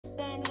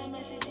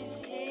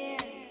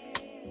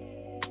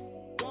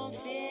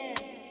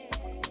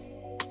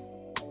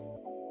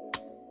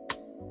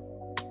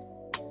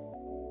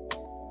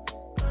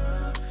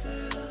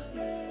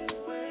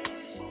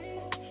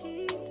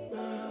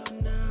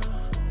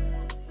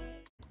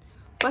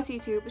What's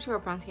YouTube? It's your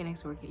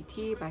BRWNSKINXTDOOR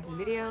KT back in the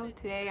video.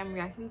 Today I'm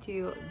reacting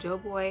to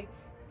Joeboy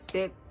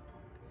Sip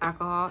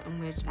Alcohol, in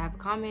which I have a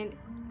comment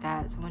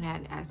that someone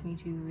had asked me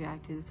to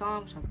react to the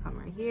song, which I have a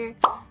comment right here.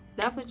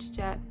 Enough with chit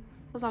chat.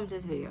 Let's on to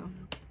this video.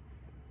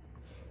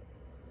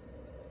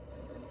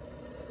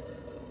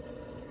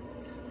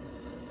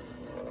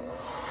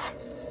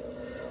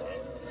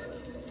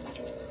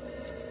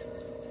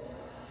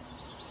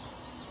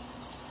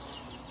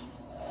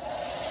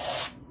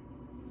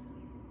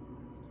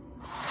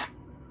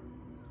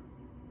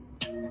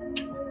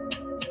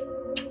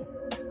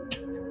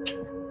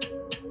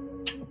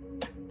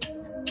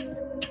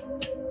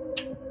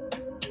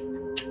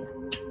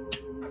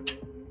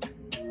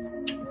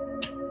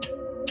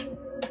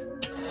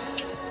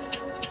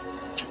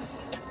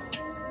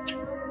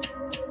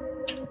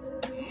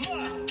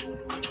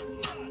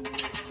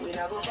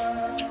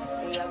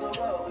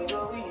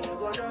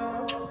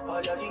 All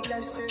of the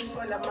blessings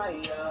fall on my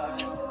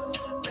yard.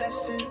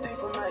 Blessings stay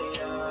for my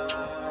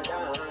yard.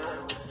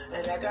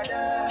 And like I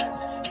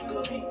that, you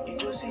go be, you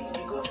go see,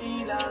 you go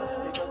feel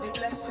because the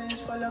blessings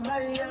fall on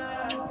my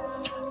yard.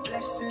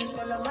 Blessings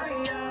fall on my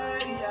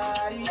yard.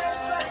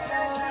 That's why I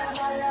said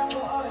fire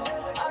for all.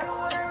 I don't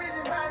want to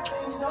reason bad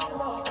things no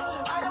more.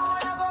 I don't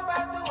want to go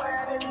back to where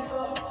I did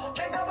before.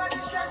 Make nobody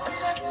stress me,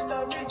 let me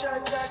stop me, cha.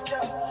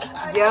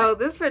 Yo,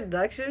 this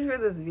production for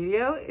this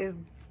video is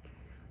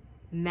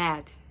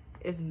mad.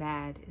 It's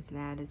mad.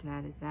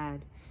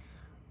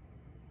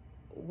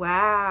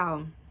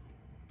 Wow.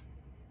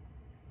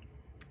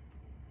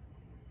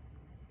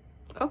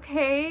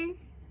 Okay.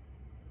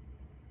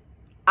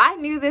 I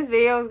knew this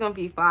video was gonna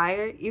be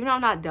fire. Even though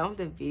I'm not done with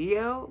the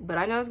video, but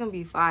I know it's gonna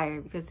be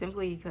fire because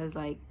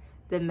like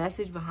the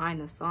message behind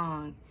the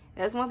song.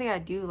 And that's one thing I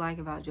do like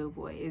about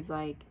Joeboy is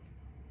like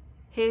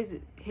his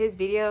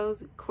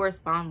videos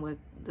correspond with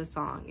the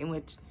song, in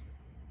which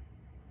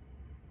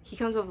he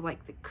comes up with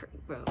like the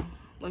bro.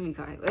 Let me be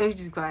quiet. Let me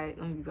just quiet.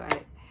 Let me be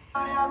quiet.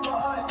 I don't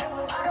want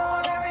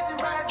to reason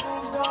bad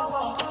things no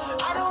more.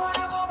 I don't want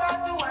to go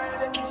back to where I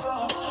did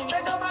before.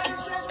 Make nobody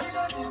stress me,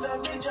 don't disturb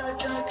me, cha.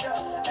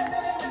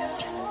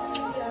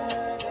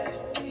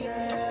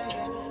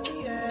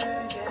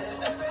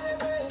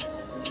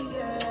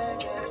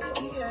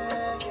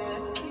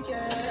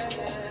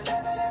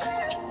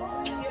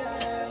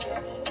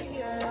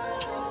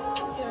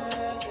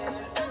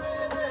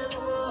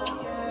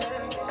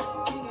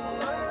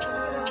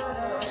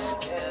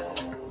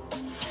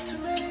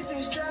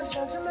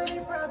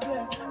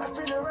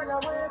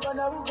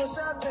 I will go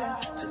serve them.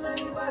 Too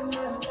many bad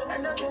men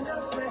and not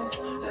enough friends.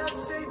 Love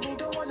save me,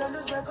 don't wanna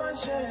lose my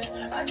conscience.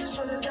 I just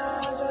wanna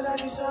dance under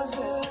the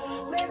sunset.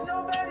 Make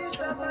nobody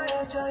stop my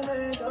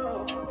enjoyment.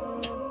 Oh.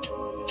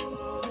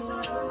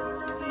 No.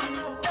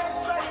 That's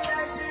why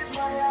I say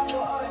fire for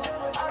all.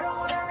 I don't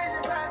wanna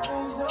reason bad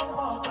things no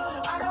more.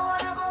 I don't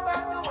wanna go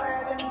back to where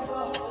I did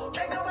before.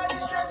 Make nobody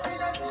stress me,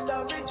 not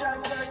disturb me, cha.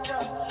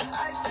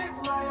 I sip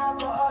my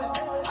alcohol.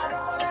 I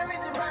don't wanna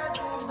reason bad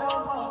things no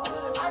more.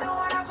 I don't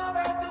wanna go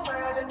back to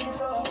where I did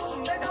before.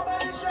 Make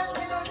nobody stress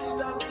me, not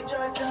disturb me, cha.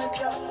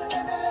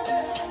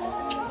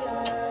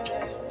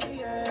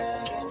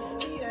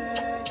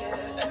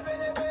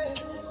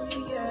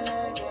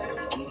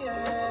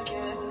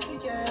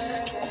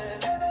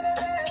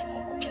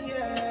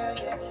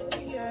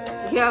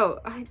 Yo,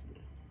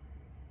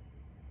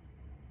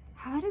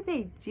 how did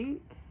they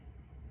do?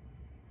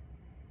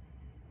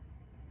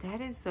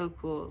 That is so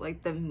cool.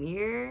 Like the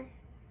mirror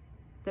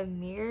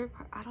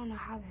part, I don't know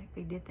how the heck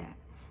they did that.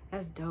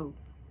 That's dope.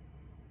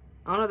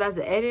 I don't know if that's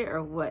an edit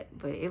or what,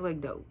 but it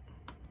looked dope.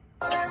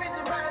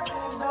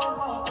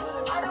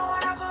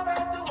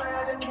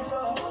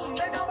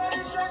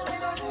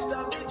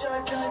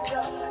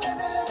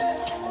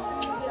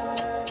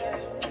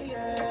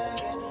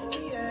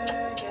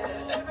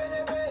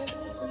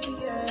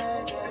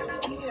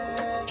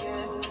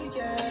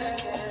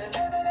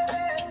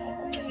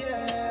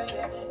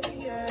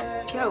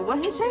 Yo,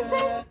 what his shirt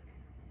say?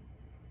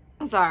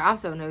 I'm sorry, I'm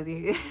so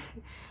nosy.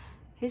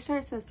 His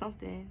shirt says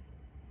something.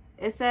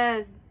 It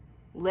says,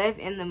 live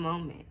in the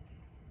moment.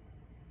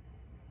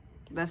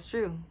 That's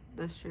true.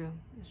 That's true.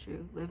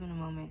 Live in the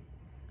moment.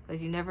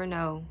 Because you never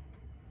know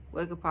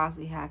what could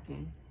possibly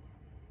happen.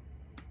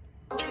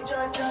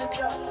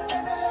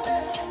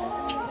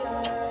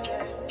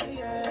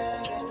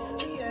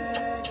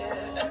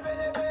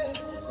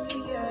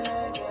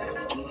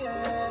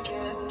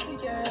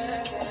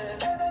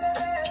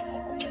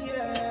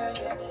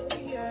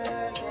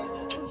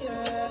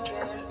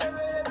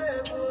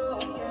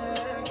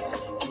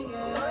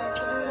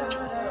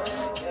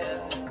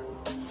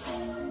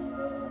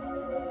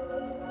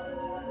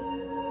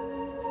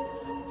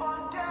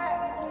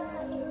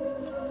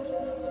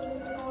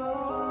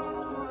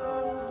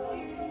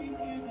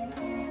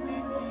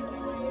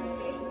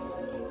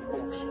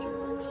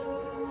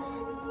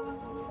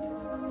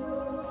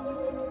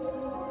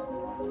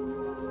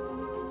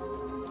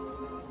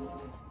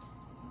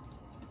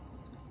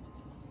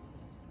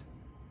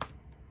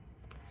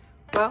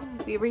 Well,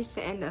 we reached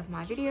the end of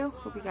my video.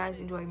 Hope you guys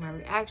enjoyed my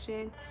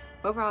reaction.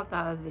 Overall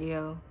thought of the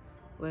video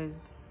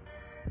it's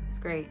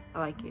great. I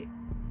like it.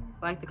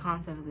 I like the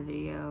concept of the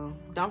video.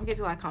 Don't forget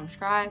to like, comment,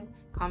 subscribe.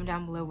 Comment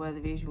down below what other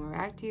videos you want to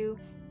react to.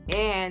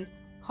 And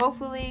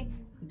hopefully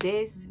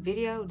this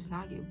video does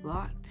not get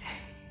blocked.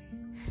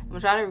 I'm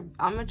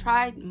gonna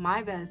try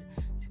my best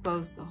to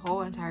post the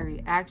whole entire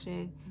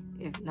reaction.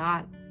 If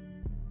not,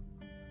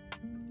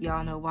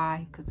 y'all know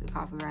why, because of the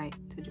copyright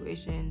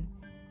situation.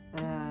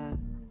 But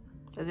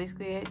that's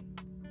basically it.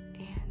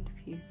 And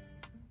peace.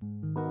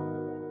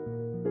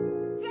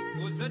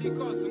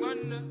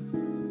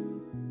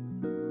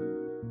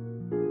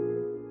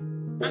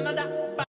 Another